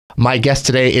My guest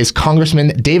today is Congressman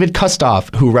David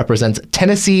Kustoff, who represents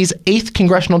Tennessee's 8th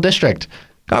Congressional District.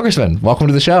 Congressman, welcome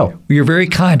to the show. Well, you're very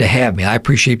kind to have me. I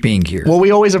appreciate being here. Well,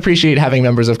 we always appreciate having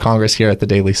members of Congress here at the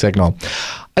Daily Signal.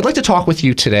 I'd like to talk with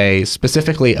you today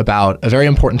specifically about a very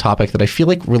important topic that I feel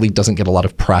like really doesn't get a lot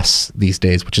of press these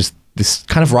days, which is this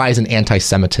kind of rise in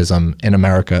anti-Semitism in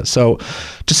America. So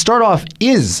to start off,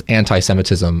 is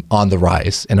anti-Semitism on the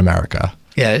rise in America?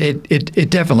 Yeah, it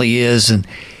definitely is. And,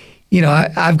 you know,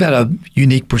 I've got a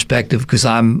unique perspective because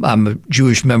I'm a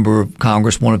Jewish member of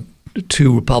Congress, one of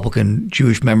two Republican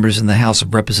Jewish members in the House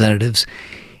of Representatives.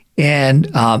 And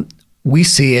we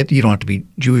see it. You don't have to be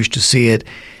Jewish to see it.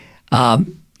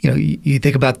 You know, you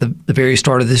think about the very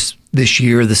start of this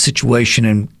year, the situation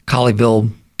in Colleyville,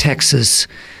 Texas,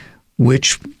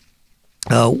 which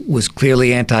was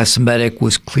clearly anti-Semitic,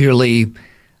 was clearly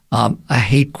a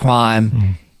hate crime.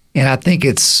 Mm. And I think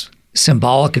it's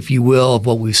symbolic, if you will, of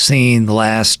what we've seen the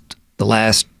last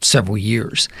several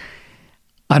years.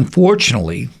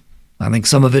 Unfortunately, I think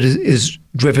some of it is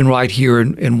driven right here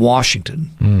in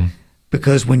Washington,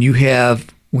 because when you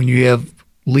have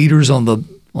leaders on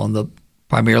the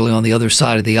primarily on the other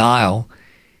side of the aisle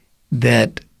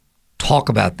that talk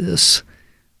about this,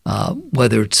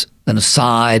 whether it's an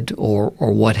aside or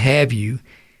what have you,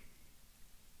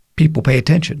 people pay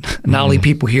attention. Not only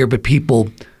people here, but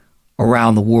people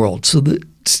around the world. So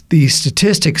the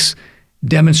statistics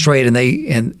demonstrate, and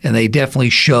they definitely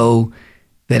show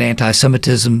that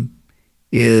anti-Semitism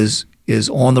is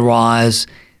on the rise.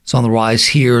 It's on the rise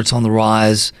here. It's on the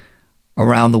rise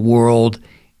around the world,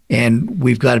 and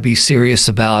we've got to be serious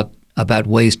about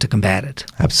ways to combat it.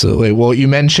 Absolutely. Well, you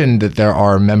mentioned that there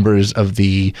are members of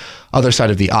the other side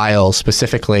of the aisle.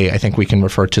 Specifically, I think we can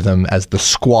refer to them as the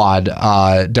Squad.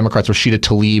 Democrats Rashida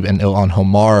Tlaib and Ilhan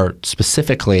Omar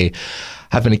specifically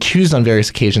have been accused on various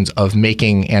occasions of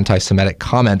making anti-Semitic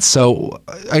comments. So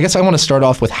I guess I want to start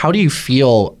off with, how do you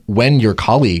feel when your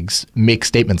colleagues make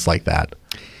statements like that?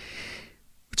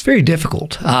 It's very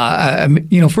difficult.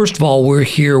 You know, first of all, we're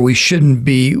here. We shouldn't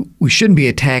be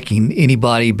attacking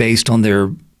anybody based on their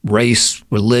race,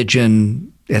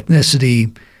 religion,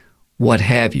 ethnicity, what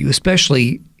have you,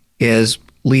 especially as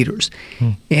leaders.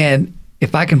 And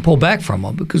if I can pull back from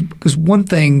them, because one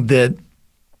thing that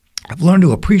I've learned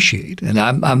to appreciate, and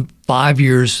I'm 5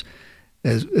 years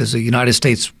as a United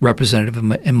States representative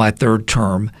in my third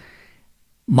term,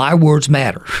 my words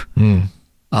matter.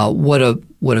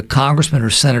 What a congressman or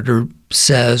senator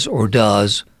says or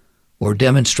does or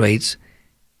demonstrates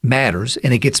matters,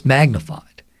 and it gets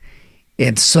magnified.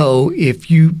 And so if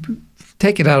you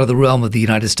take it out of the realm of the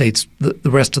United States,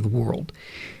 the rest of the world,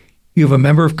 you have a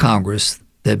member of Congress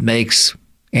that makes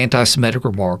anti-Semitic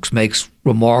remarks, makes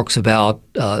remarks about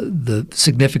the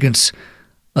significance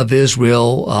of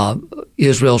Israel,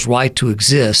 Israel's right to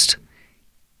exist,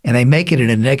 and they make it in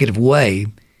a negative way.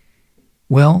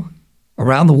 Well,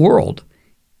 around the world,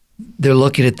 they're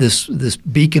looking at this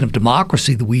beacon of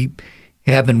democracy that we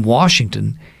have in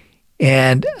Washington,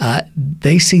 and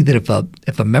they see that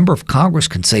if a member of Congress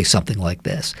can say something like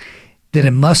this, then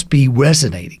it must be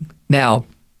resonating. Now,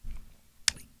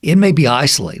 it may be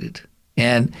isolated,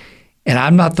 and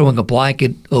I'm not throwing a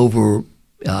blanket over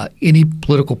any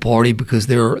political party, because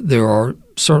there are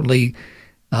certainly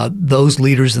those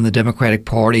leaders in the Democratic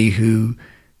Party who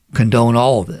condone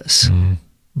all of this.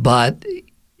 But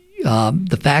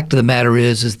the fact of the matter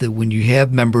is that when you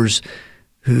have members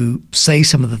who say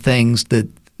some of the things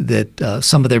that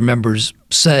some of their members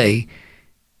say,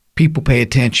 people pay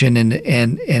attention,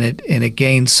 and it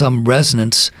gains some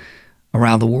resonance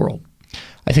around the world.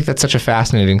 I think that's such a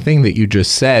fascinating thing that you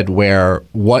just said, where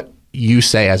what you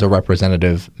say as a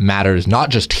representative matters not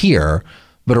just here,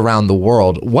 but around the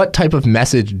world. What type of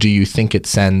message do you think it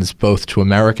sends both to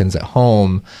Americans at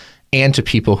home and to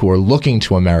people who are looking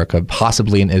to America,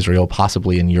 possibly in Israel,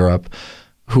 possibly in Europe,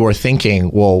 who are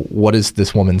thinking, well, what is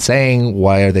this woman saying?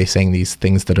 Why are they saying these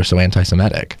things that are so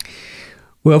anti-Semitic?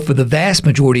 Well, for the vast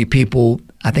majority of people,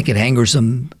 I think it angers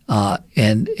them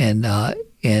and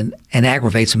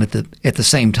aggravates them at the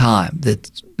same time.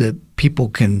 That people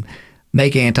can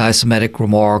make anti-Semitic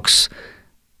remarks,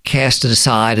 cast it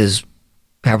aside as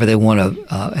however they want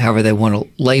to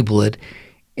label it,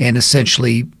 and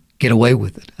essentially get away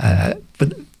with it.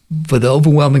 For the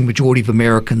overwhelming majority of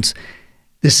Americans,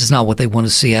 this is not what they want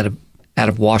to see out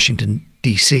of Washington,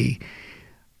 D.C.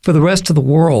 For the rest of the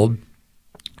world,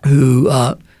 who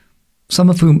some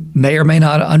of whom may or may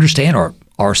not understand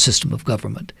our system of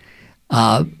government,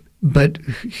 but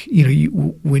you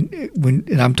know, when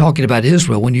and I'm talking about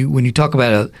Israel, when you talk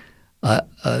about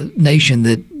a nation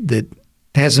that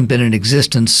hasn't been in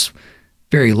existence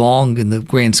very long in the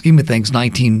grand scheme of things,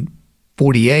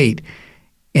 1948,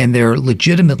 and there are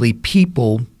legitimately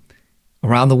people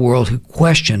around the world who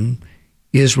question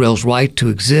Israel's right to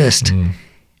exist,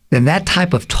 then that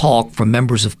type of talk from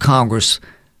members of Congress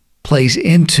plays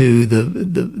into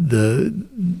the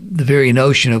very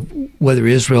notion of whether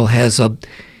Israel has a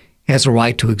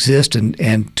right to exist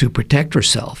and to protect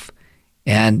herself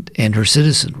and her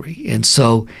citizenry. And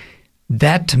so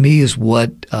that to me is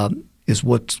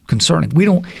what's concerning. We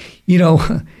don't,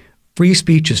 free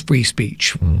speech is free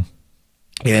speech.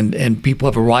 And people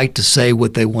have a right to say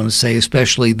what they want to say,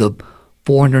 especially the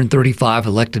 435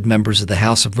 elected members of the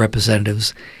House of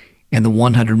Representatives and the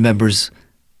 100 members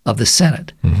of the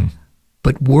Senate.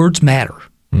 But words matter.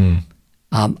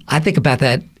 I think about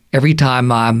that every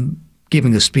time I'm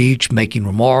giving a speech, making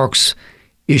remarks,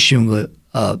 issuing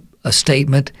a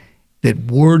statement, that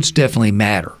words definitely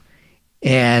matter.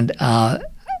 And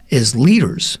as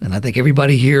leaders, and I think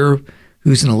everybody here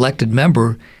who's an elected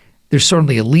member, there's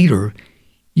certainly a leader,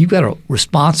 you've got a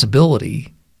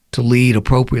responsibility to lead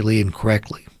appropriately and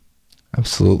correctly.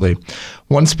 Absolutely.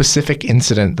 One specific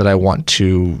incident that I want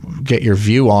to get your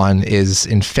view on is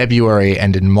in February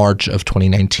and in March of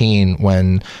 2019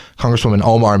 when Congresswoman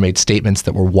Omar made statements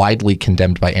that were widely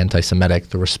condemned by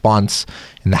anti-Semitic. The response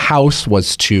in the House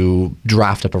was to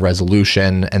draft up a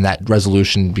resolution, and that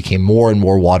resolution became more and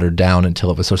more watered down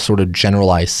until it was a sort of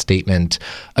generalized statement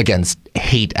against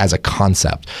hate as a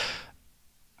concept.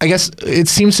 I guess it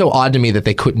seems so odd to me that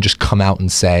they couldn't just come out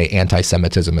and say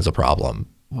anti-Semitism is a problem.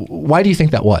 Why do you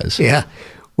think that was? Yeah.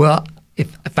 Well,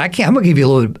 if I can, I'm going to give you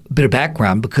a little bit of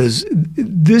background because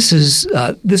this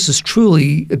is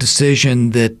truly a decision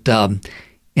that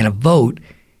and a vote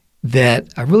that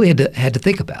I really had to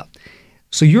think about.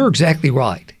 So you're exactly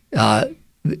right. At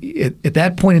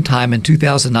that point in time in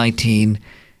 2019,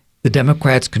 the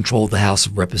Democrats controlled the House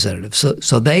of Representatives.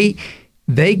 So they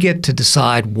get to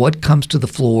decide what comes to the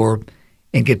floor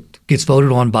and gets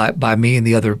voted on by me and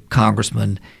the other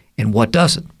congressmen and what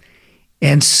doesn't.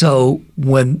 And so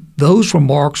when those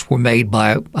remarks were made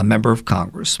by a member of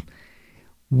Congress,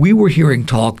 we were hearing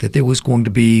talk that there was going to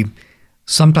be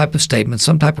some type of statement,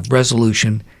 some type of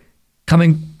resolution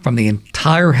coming from the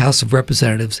entire House of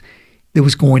Representatives that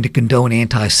was going to condone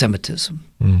anti-Semitism.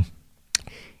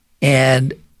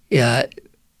 And the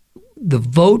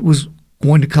vote was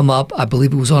going to come up, I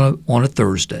believe it was on a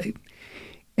Thursday.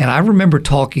 And I remember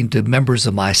talking to members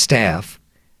of my staff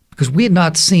because we had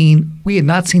not seen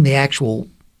the actual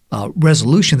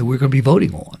resolution that we were going to be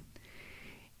voting on.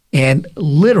 And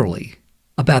literally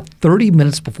about 30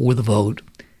 minutes before the vote,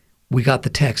 we got the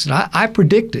text. And I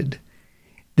predicted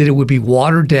that it would be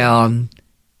watered down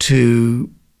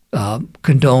to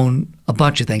condone a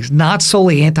bunch of things, not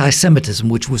solely anti-Semitism,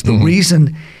 which was the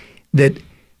reason that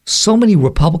so many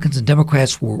Republicans and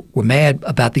Democrats were mad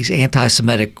about these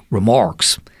anti-Semitic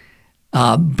remarks.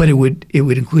 But it would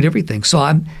include everything. So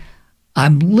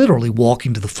I'm literally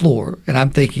walking to the floor and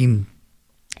I'm thinking,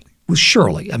 well,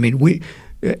 surely, I mean,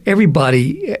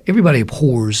 everybody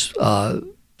abhors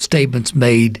statements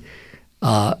made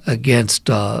against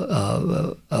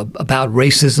about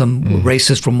racism,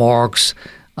 racist remarks,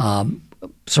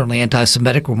 certainly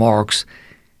anti-Semitic remarks.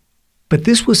 But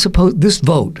this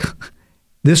vote,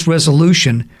 this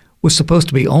resolution was supposed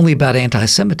to be only about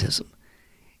anti-Semitism.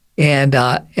 And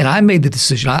I made the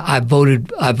decision. I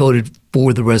voted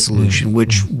for the resolution,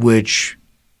 which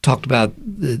talked about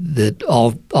that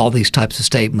all these types of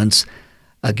statements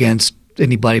against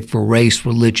anybody for race,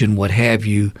 religion, what have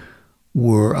you,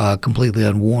 were completely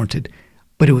unwarranted.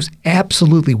 But it was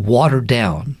absolutely watered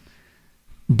down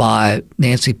by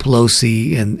Nancy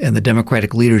Pelosi and the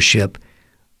Democratic leadership,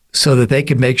 so that they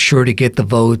could make sure to get the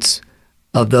votes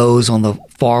of those on the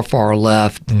far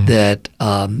left that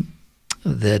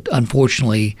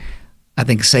unfortunately, I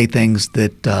think, say things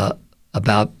that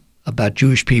about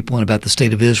Jewish people and about the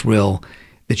state of Israel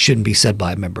that shouldn't be said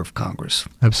by a member of Congress.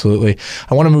 Absolutely.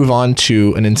 I want to move on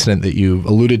to an incident that you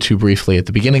alluded to briefly at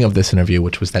the beginning of this interview,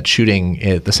 which was that shooting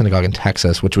at the synagogue in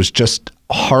Texas, which was just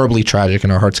horribly tragic,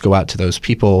 and our hearts go out to those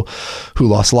people who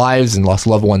lost lives and lost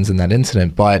loved ones in that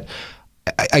incident. But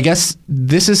I guess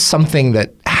this is something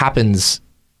that happens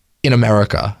in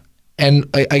America. And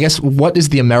I guess, what is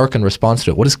the American response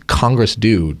to it? What does Congress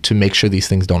do to make sure these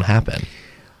things don't happen?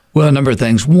 Well, a number of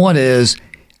things. One is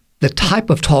the type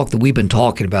of talk that we've been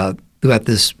talking about throughout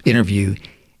this interview,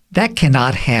 that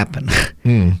cannot happen,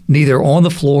 neither on the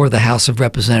floor of the House of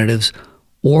Representatives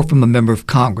or from a member of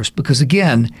Congress. Because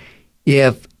again,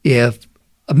 if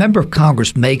a member of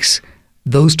Congress makes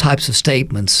those types of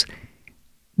statements,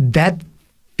 that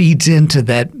feeds into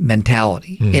that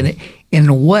mentality. And in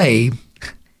a way,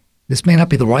 this may not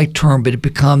be the right term, but it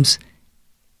becomes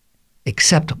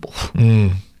acceptable.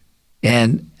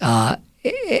 And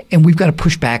we've got to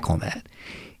push back on that.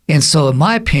 And so in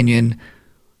my opinion,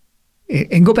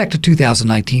 and go back to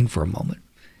 2019 for a moment,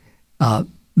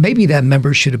 maybe that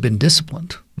member should have been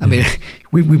disciplined. I mean,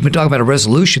 we've been talking about a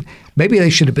resolution. Maybe they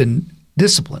should have been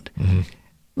disciplined.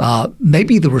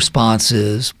 Maybe the response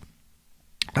is,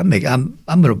 I'm going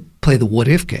to play the what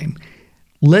if game.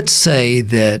 Let's say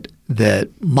that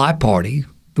my party,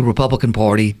 the Republican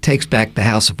Party, takes back the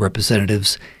House of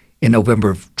Representatives in November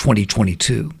of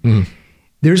 2022.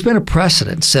 There's been a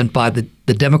precedent set by the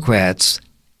Democrats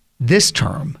this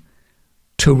term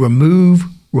to remove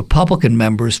Republican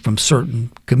members from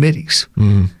certain committees.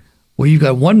 Well, you've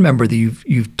got one member that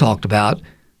you've talked about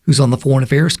who's on the Foreign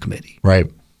Affairs Committee. Right.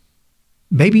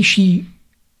 Maybe she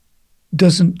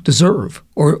doesn't deserve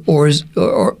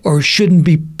or shouldn't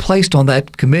be placed on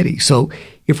that committee. So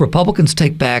if Republicans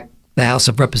take back the House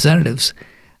of Representatives,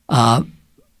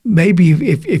 maybe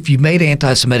if you made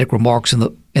anti-Semitic remarks in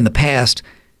the past,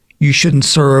 you shouldn't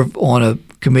serve on a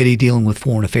committee dealing with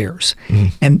foreign affairs.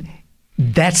 And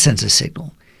that sends a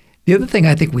signal. The other thing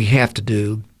I think we have to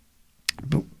do,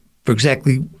 for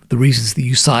exactly the reasons that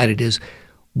you cited, is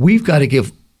we've got to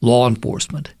give law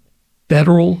enforcement,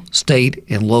 federal, state,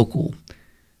 and local,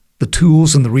 the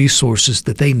tools and the resources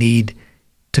that they need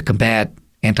to combat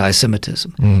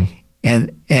anti-Semitism.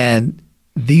 And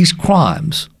these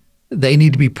crimes, they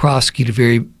need to be prosecuted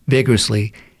very vigorously,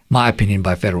 in my opinion,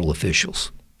 by federal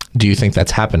officials. Do you think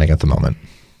that's happening at the moment?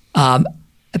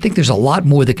 I think there's a lot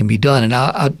more that can be done. And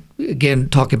I again,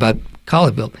 talking about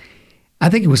Colleyville, I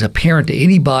think it was apparent to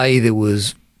anybody that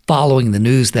was following the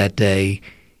news that day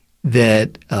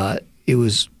that it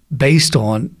was based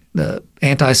on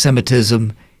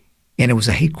anti-Semitism and it was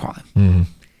a hate crime.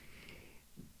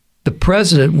 The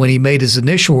president, when he made his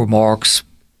initial remarks,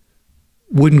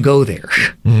 wouldn't go there,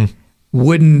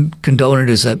 wouldn't condone it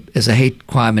as a hate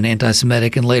crime and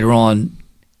anti-Semitic, and later on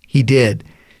he did.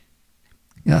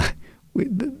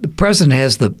 The president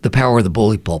has the power of the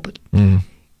bully pulpit.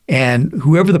 And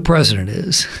whoever the president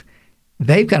is,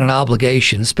 they've got an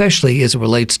obligation, especially as it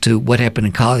relates to what happened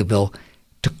in Colleyville,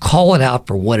 to call it out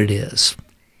for what it is.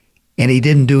 And he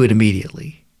didn't do it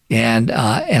immediately. And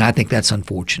I think that's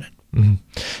unfortunate.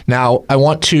 Now, I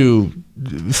want to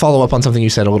follow up on something you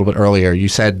said a little bit earlier. You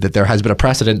said that there has been a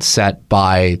precedent set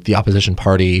by the opposition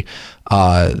party,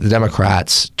 the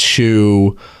Democrats,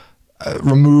 to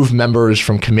remove members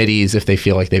from committees if they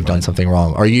feel like they've done something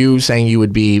wrong. Are you saying you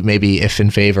would be maybe if in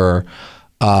favor,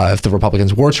 if the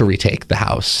Republicans were to retake the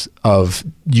House, of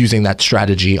using that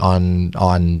strategy on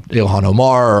Ilhan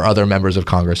Omar or other members of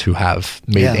Congress who have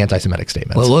made anti-Semitic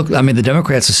statements? Well, look, I mean, the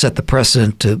Democrats have set the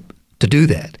precedent to do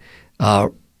that,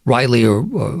 rightly or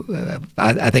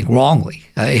I think wrongly.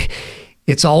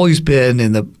 It's always been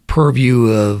in the purview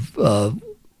of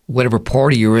whatever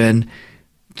party you're in,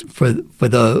 for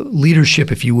the leadership,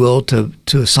 if you will, to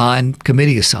assign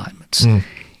committee assignments.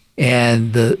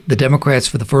 And the Democrats,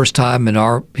 for the first time in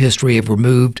our history, have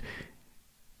removed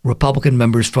Republican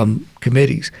members from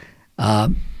committees.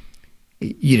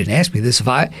 You didn't ask me this.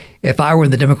 If I were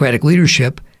in the Democratic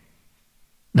leadership,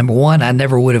 number one, I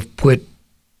never would have put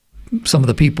some of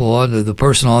the people on, the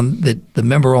person on, the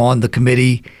member on the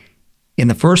committee in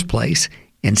the first place.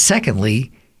 And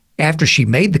secondly, after she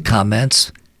made the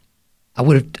comments, I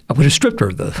would have stripped her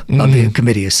of the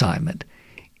committee assignment.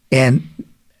 And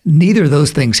neither of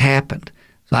those things happened.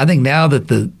 So I think now that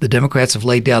the Democrats have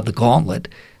laid down the gauntlet,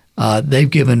 they've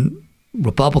given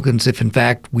Republicans, if in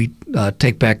fact we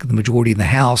take back the majority in the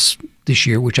House this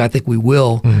year, which I think we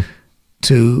will,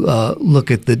 to look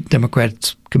at the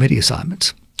Democrats' committee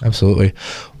assignments. Absolutely.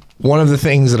 One of the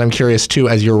things that I'm curious too,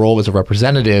 as your role as a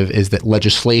representative, is that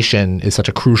legislation is such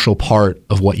a crucial part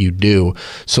of what you do.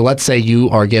 So let's say you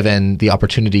are given the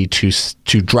opportunity to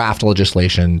draft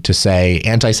legislation to say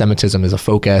anti-Semitism is a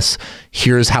focus.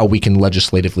 Here's how we can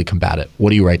legislatively combat it.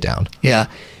 What do you write down? Yeah.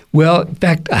 Well, in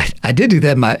fact, I did do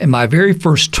that in my very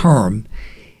first term.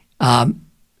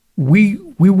 We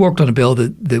worked on a bill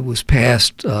that was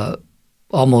passed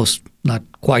almost, not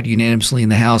quite unanimously in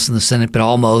the House and the Senate, but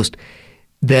almost,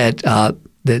 that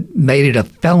made it a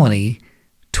felony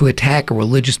to attack a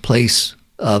religious place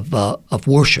of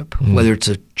worship, whether it's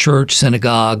a church,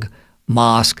 synagogue,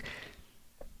 mosque.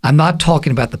 I'm not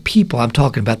talking about the people. I'm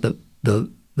talking about the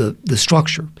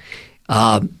structure.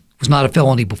 It was not a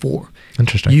felony before.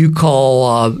 Interesting. You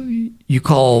call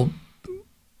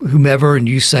whomever and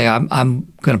you say, I'm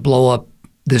going to blow up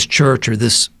this church or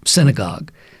this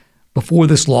synagogue. Before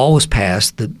this law was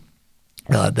passed that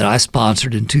I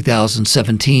sponsored in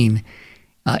 2017,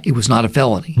 it was not a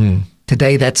felony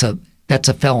today that's a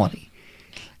felony.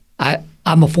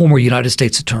 I'm a former United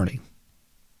States attorney,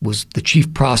 was the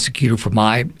chief prosecutor for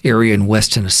my area in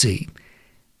West Tennessee.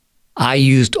 I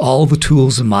used all the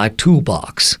tools in my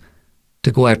toolbox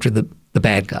to go after the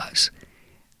bad guys.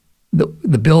 The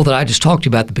bill that I just talked to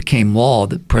you about that became law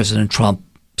that President Trump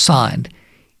signed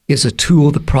is a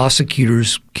tool that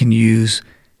prosecutors can use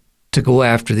to go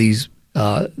after these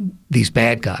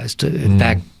bad guys. In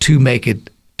fact, to make it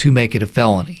a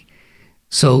felony.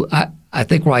 So I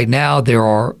think right now there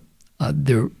are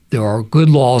good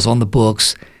laws on the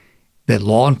books that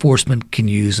law enforcement can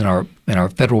use and our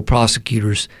federal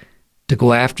prosecutors to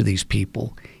go after these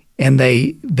people, and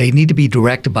they need to be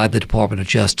directed by the Department of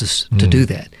Justice to do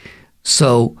that.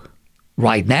 So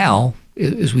right now,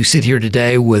 as we sit here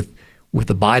today with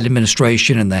the Biden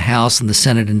administration and the House and the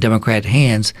Senate in Democrat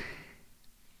hands,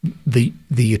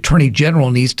 the Attorney General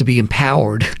needs to be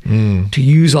empowered to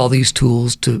use all these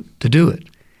tools to do it.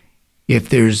 If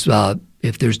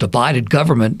there's divided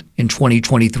government in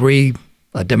 2023,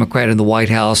 a Democrat in the White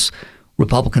House,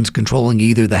 Republicans controlling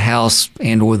either the House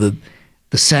and or the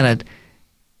Senate,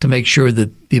 to make sure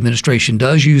that the administration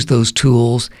does use those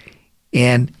tools.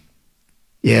 And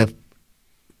if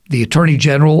the Attorney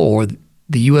General or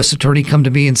the U.S. Attorney come to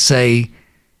me and say,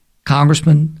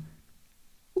 Congressman,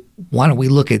 why don't we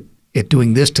look at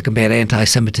doing this to combat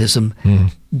anti-Semitism,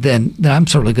 then I'm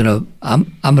certainly going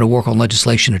to work on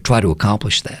legislation to try to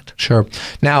accomplish that. Sure.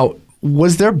 Now,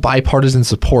 was there bipartisan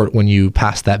support when you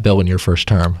passed that bill in your first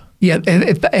term? Yeah,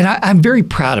 and I'm very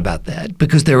proud about that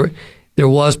because there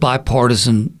was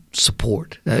bipartisan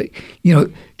support.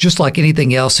 Just like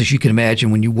anything else, as you can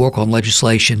imagine, when you work on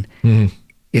legislation,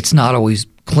 it's not always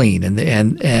clean,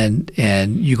 and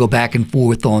you go back and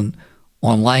forth on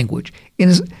language.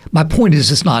 And my point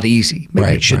is, it's not easy.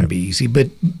 Maybe it shouldn't be easy, but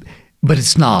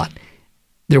it's not.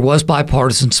 There was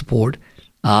bipartisan support,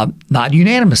 not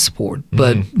unanimous support,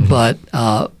 but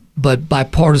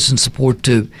bipartisan support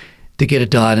to get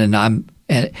it done.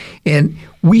 And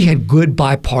we had good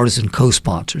bipartisan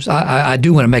co-sponsors. I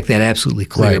do want to make that absolutely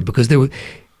clear because there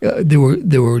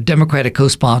were Democratic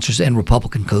co-sponsors and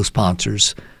Republican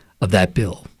co-sponsors of that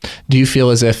bill. Do you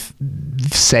feel as if,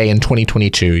 say, in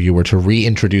 2022, you were to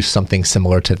reintroduce something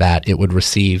similar to that, it would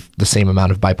receive the same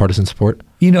amount of bipartisan support?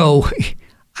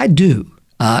 I do.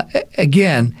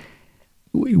 Again,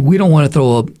 we don't want to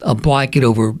throw a blanket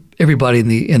over everybody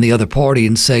in the other party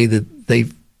and say that they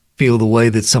feel the way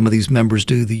that some of these members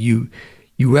do that you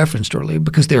referenced earlier,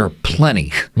 because there are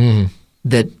plenty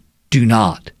that do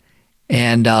not.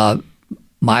 And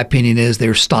my opinion is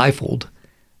they're stifled,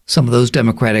 some of those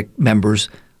Democratic members,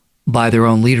 by their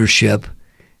own leadership.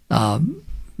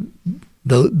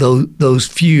 Those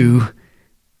few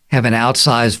have an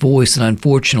outsized voice, and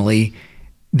unfortunately,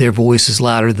 their voice is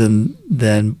louder than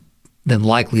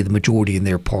likely the majority in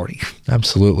their party.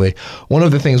 Absolutely. One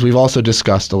of the things we've also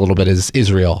discussed a little bit is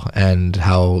Israel and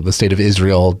how the state of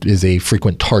Israel is a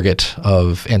frequent target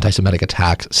of anti-Semitic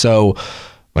attacks. So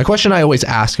my question I always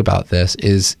ask about this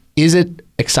is it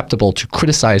acceptable to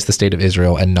criticize the state of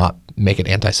Israel and not make it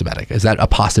anti-Semitic? Is that a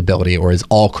possibility, or is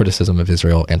all criticism of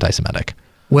Israel anti-Semitic?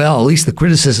 Well, at least the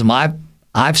criticism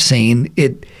I've seen,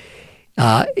 it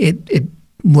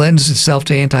lends itself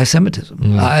to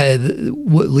anti-Semitism. At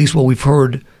least what we've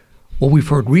heard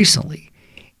recently.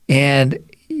 And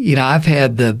I've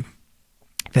had the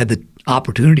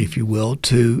opportunity, if you will,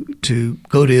 to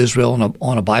go to Israel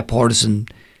on a bipartisan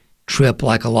trip,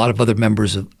 like a lot of other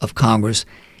members of Congress.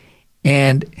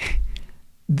 And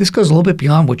this goes a little bit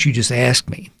beyond what you just asked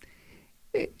me.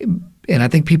 And I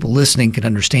think people listening can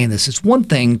understand this. It's one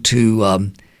thing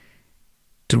to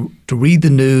read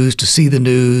the news, to see the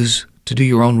news, to do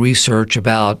your own research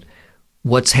about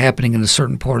what's happening in a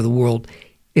certain part of the world.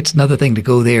 It's another thing to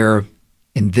go there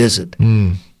and visit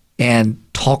and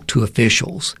talk to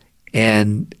officials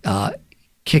and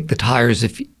kick the tires,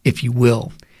 if you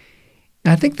will.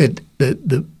 And I think that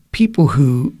the people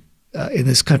who in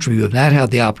this country who have not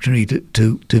had the opportunity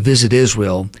to visit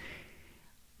Israel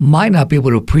might not be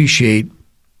able to appreciate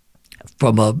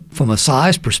from a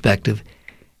size perspective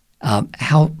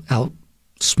how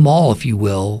small, if you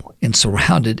will, and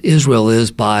surrounded Israel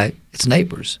is by its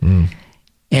neighbors,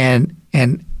 and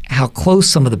how close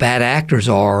some of the bad actors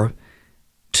are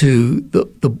to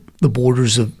the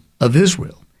borders of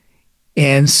Israel.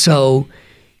 And so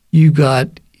you've got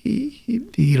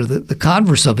the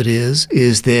converse of it is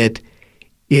that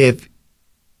if,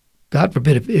 God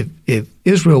forbid, if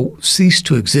Israel ceased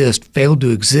to exist, failed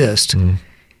to exist,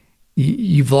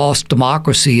 you've lost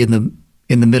democracy in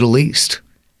the Middle East,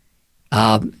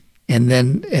 and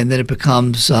then it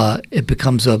becomes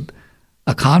a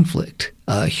a conflict,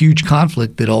 a huge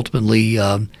conflict that ultimately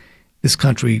this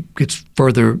country gets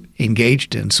further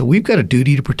engaged in. So we've got a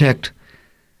duty to protect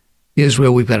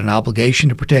Israel. We've got an obligation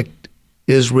to protect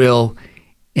Israel.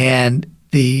 And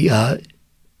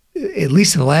at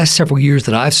least in the last several years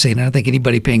that I've seen, I don't think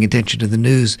anybody paying attention to the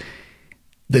news,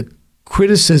 the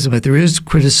criticism, if there is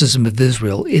criticism of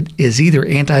Israel, it is either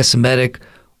anti-Semitic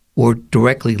or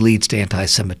directly leads to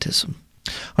anti-Semitism.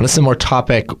 On a similar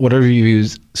topic, what are your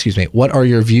views? What are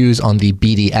your views on the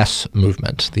BDS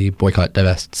movement, the boycott,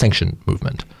 divest, sanction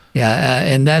movement? Yeah,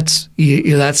 and that's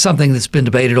that's something that's been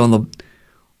debated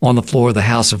on the floor of the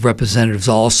House of Representatives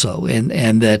also,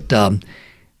 and that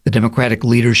the Democratic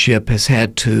leadership has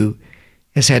had to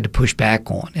push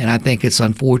back on. And I think it's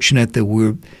unfortunate that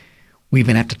we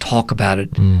even have to talk about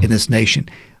it in this nation,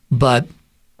 but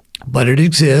it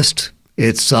exists.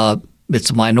 It's a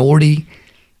minority.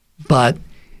 But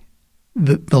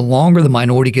the longer the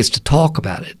minority gets to talk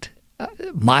about it,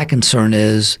 my concern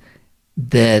is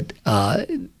that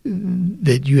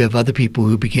that you have other people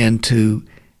who begin to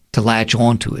latch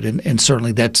onto it, and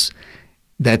certainly that's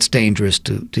dangerous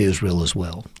to Israel as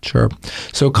well. Sure.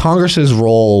 So Congress's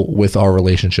role with our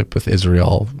relationship with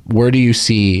Israel, where do you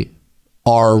see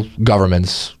our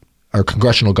government's, our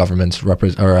congressional government's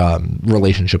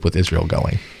relationship with Israel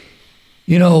going?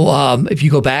 If you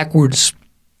go backwards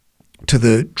to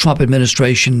the Trump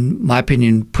administration, my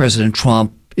opinion, President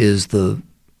Trump is the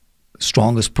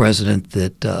strongest president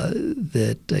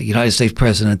that United States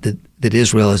president that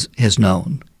Israel has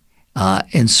known,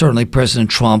 and certainly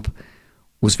President Trump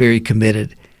was very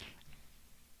committed.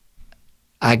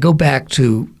 I go back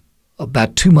to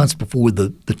about 2 months before the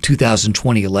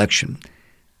 2020 election.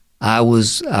 I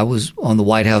was on the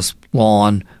White House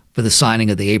lawn for the signing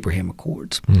of the Abraham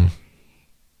Accords,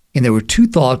 and there were two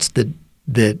thoughts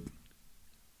that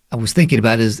I was thinking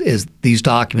about as these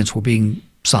documents were being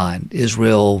signed: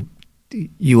 Israel,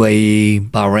 UAE,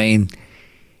 Bahrain.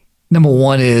 Number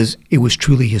one is it was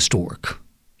truly historic.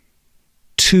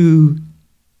 Two,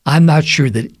 I'm not sure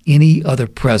that any other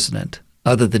president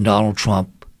other than Donald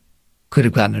Trump could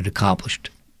have gotten it accomplished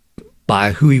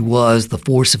by who he was, the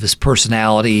force of his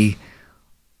personality,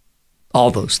 all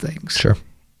those things. Sure.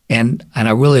 And I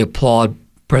really applaud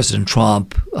President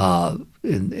Trump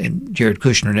and Jared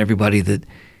Kushner and everybody that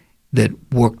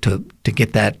worked to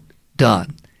get that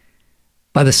done.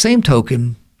 By the same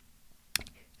token,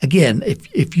 again,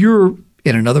 if you're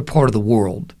in another part of the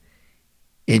world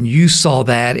and you saw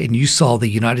that and you saw the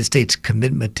United States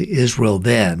commitment to Israel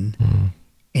then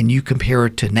and you compare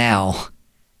it to now,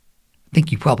 I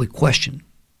think you probably question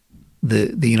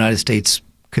the United States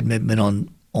commitment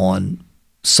on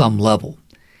some level.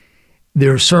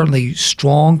 There are certainly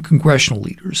strong congressional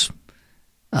leaders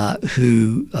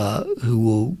who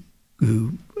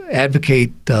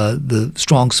advocate the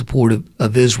strong support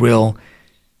of Israel,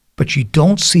 but you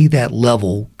don't see that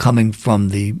level coming from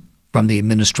the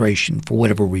administration for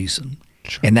whatever reason.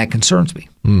 Sure. And that concerns me.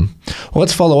 Well,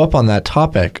 let's follow up on that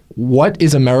topic. What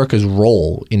is America's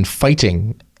role in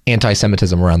fighting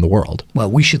anti-Semitism around the world?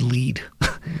 Well, we should lead.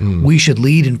 We should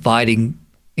lead in fighting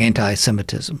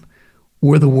anti-Semitism.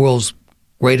 We're the world's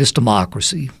greatest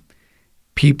democracy.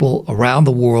 People around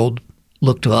the world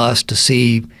look to us to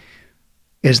see,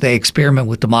 as they experiment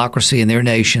with democracy in their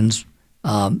nations,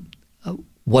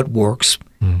 what works,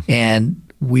 and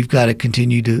we've got to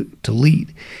continue to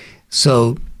lead.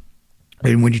 So,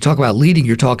 and when you talk about leading,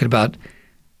 you're talking about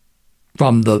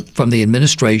from the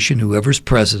administration, whoever's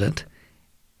president,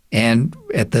 and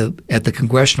at the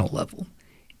congressional level,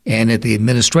 and at the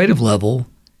administrative level,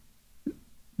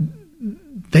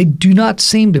 they do not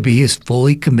seem to be as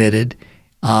fully committed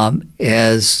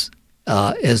as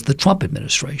the Trump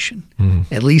administration.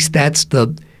 At least that's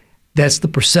the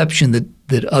perception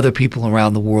that other people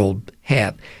around the world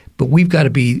have. But we've got to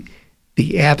be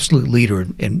the absolute leader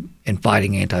in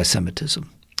fighting anti-Semitism.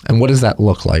 And what does that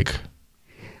look like?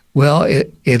 Well,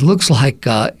 it looks like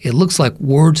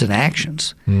words and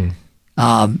actions.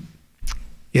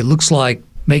 It looks like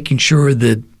making sure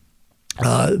that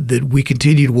we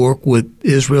continue to work with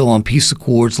Israel on peace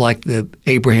accords like the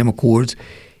Abraham Accords.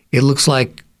 It looks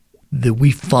like that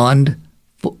we fund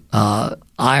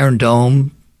Iron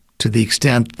Dome to the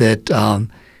extent that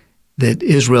that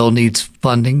Israel needs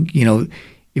funding. You know,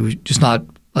 it was just not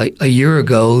a year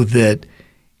ago that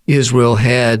Israel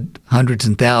had hundreds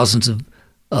and thousands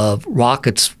of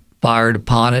rockets fired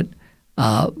upon it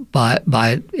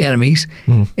by enemies,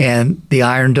 and the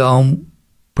Iron Dome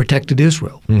protected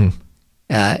Israel.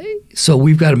 So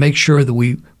we've got to make sure that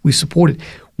we support it.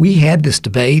 We had this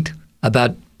debate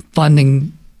about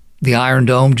funding the Iron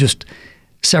Dome just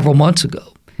several months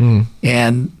ago,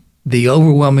 and The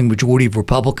overwhelming majority of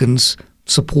Republicans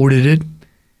supported it.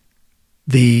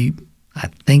 I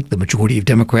think the majority of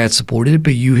Democrats supported it,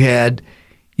 but you had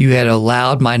a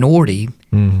loud minority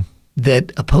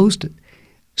that opposed it.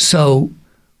 So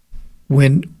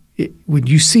when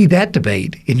you see that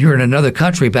debate and you're in another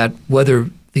country about whether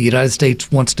the United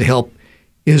States wants to help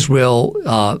Israel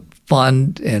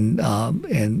fund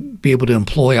and be able to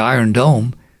employ Iron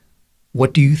Dome,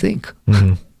 what do you think?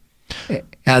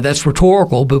 That's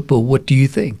rhetorical, but what do you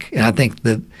think? And I think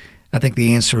the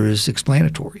answer is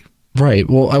explanatory. Right.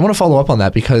 Well, I want to follow up on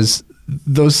that because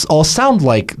those all sound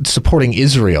like supporting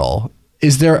Israel.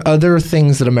 Is there other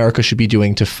things that America should be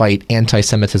doing to fight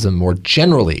anti-Semitism more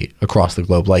generally across the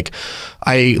globe? Like,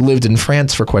 I lived in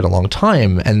France for quite a long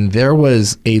time, and there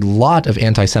was a lot of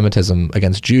anti-Semitism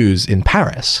against Jews in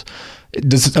Paris.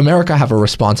 Does America have a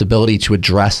responsibility to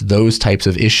address those types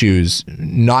of issues,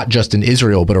 not just in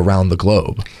Israel, but around the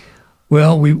globe?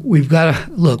 Well, we've got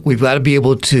to be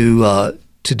able to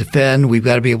defend. We've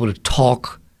got to be able to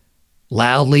talk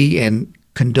loudly and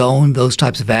condone those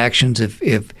types of actions.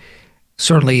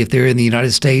 Certainly if they're in the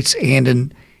United States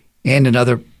and in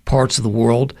other parts of the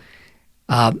world,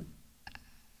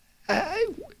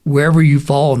 wherever you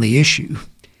fall on the issue.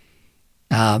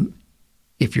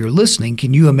 If you're listening,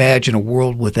 can you imagine a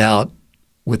world without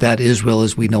Israel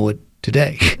as we know it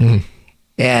today?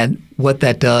 And what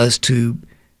that does to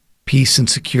peace and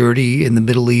security in the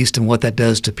Middle East and what that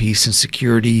does to peace and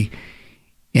security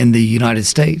in the United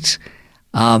States.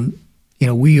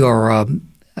 We are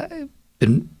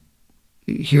been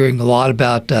hearing a lot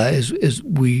about as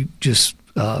we just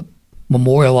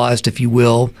memorialized, if you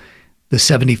will, the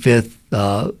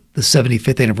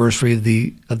 75th anniversary of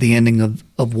the ending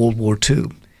of World War II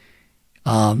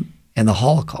and the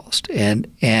Holocaust,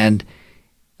 and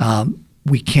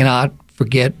we cannot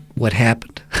forget what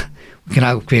happened. We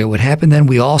cannot forget what happened. Then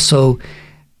we also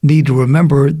need to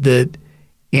remember that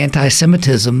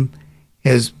anti-Semitism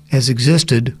has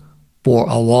existed for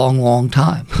a long, long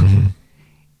time,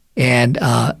 and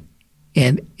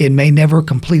it may never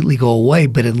completely go away.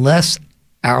 But unless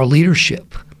our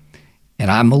leadership,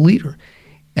 and I'm a leader,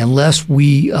 unless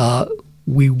we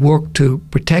work to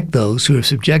protect those who are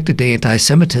subjected to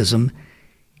anti-Semitism,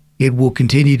 it will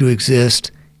continue to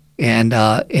exist and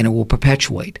it will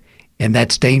perpetuate. And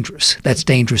that's dangerous. That's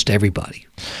dangerous to everybody.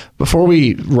 Before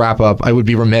we wrap up, I would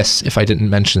be remiss if I didn't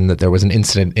mention that there was an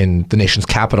incident in the nation's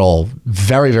capital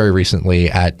very, very recently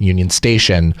at Union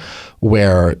Station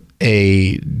where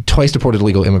a twice deported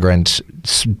illegal immigrant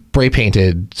spray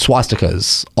painted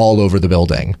swastikas all over the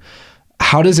building.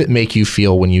 How does it make you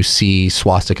feel when you see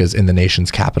swastikas in the nation's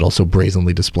capital so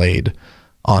brazenly displayed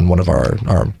on one of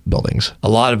our buildings? A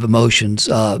lot of emotions.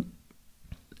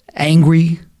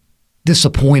 Angry,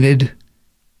 disappointed,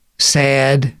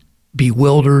 sad,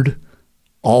 bewildered,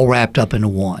 all wrapped up into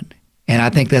one. And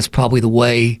I think that's probably the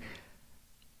way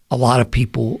a lot of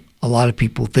people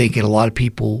think and a lot of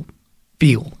people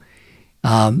feel.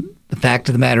 The fact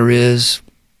of the matter is,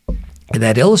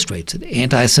 that illustrates it.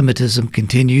 Anti-Semitism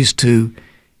continues to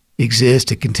exist.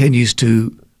 It continues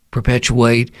to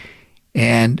perpetuate,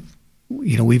 and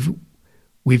we've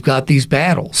got these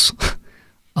battles,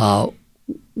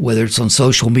 whether it's on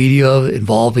social media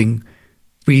involving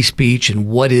free speech and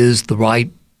what is the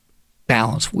right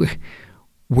balance.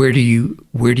 Where do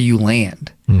you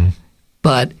land?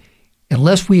 But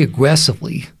unless we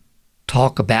aggressively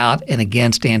talk about and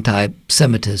against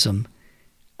anti-Semitism,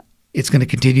 it's going to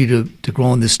continue to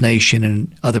grow in this nation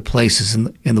and other places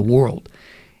in the world.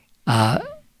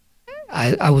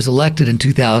 I was elected in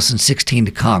 2016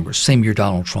 to Congress, same year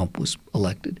Donald Trump was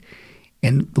elected.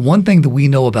 And the one thing that we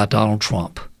know about Donald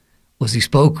Trump was he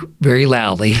spoke very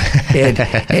loudly,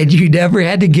 and you never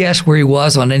had to guess where he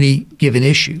was on any given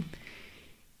issue.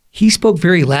 He spoke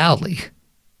very loudly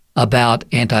about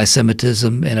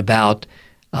anti-Semitism and about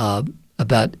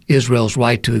Israel's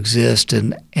right to exist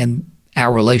and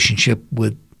our relationship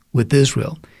with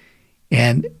Israel.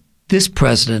 And this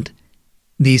president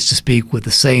needs to speak with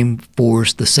the same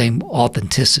force, the same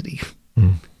authenticity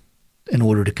in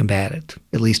order to combat it,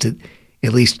 at least in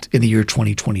the year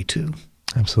 2022.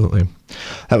 Absolutely.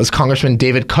 That was Congressman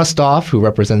David Kustoff, who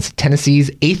represents Tennessee's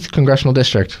 8th Congressional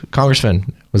District. Congressman,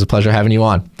 it was a pleasure having you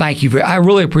on. Thank you. I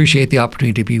really appreciate the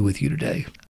opportunity to be with you today.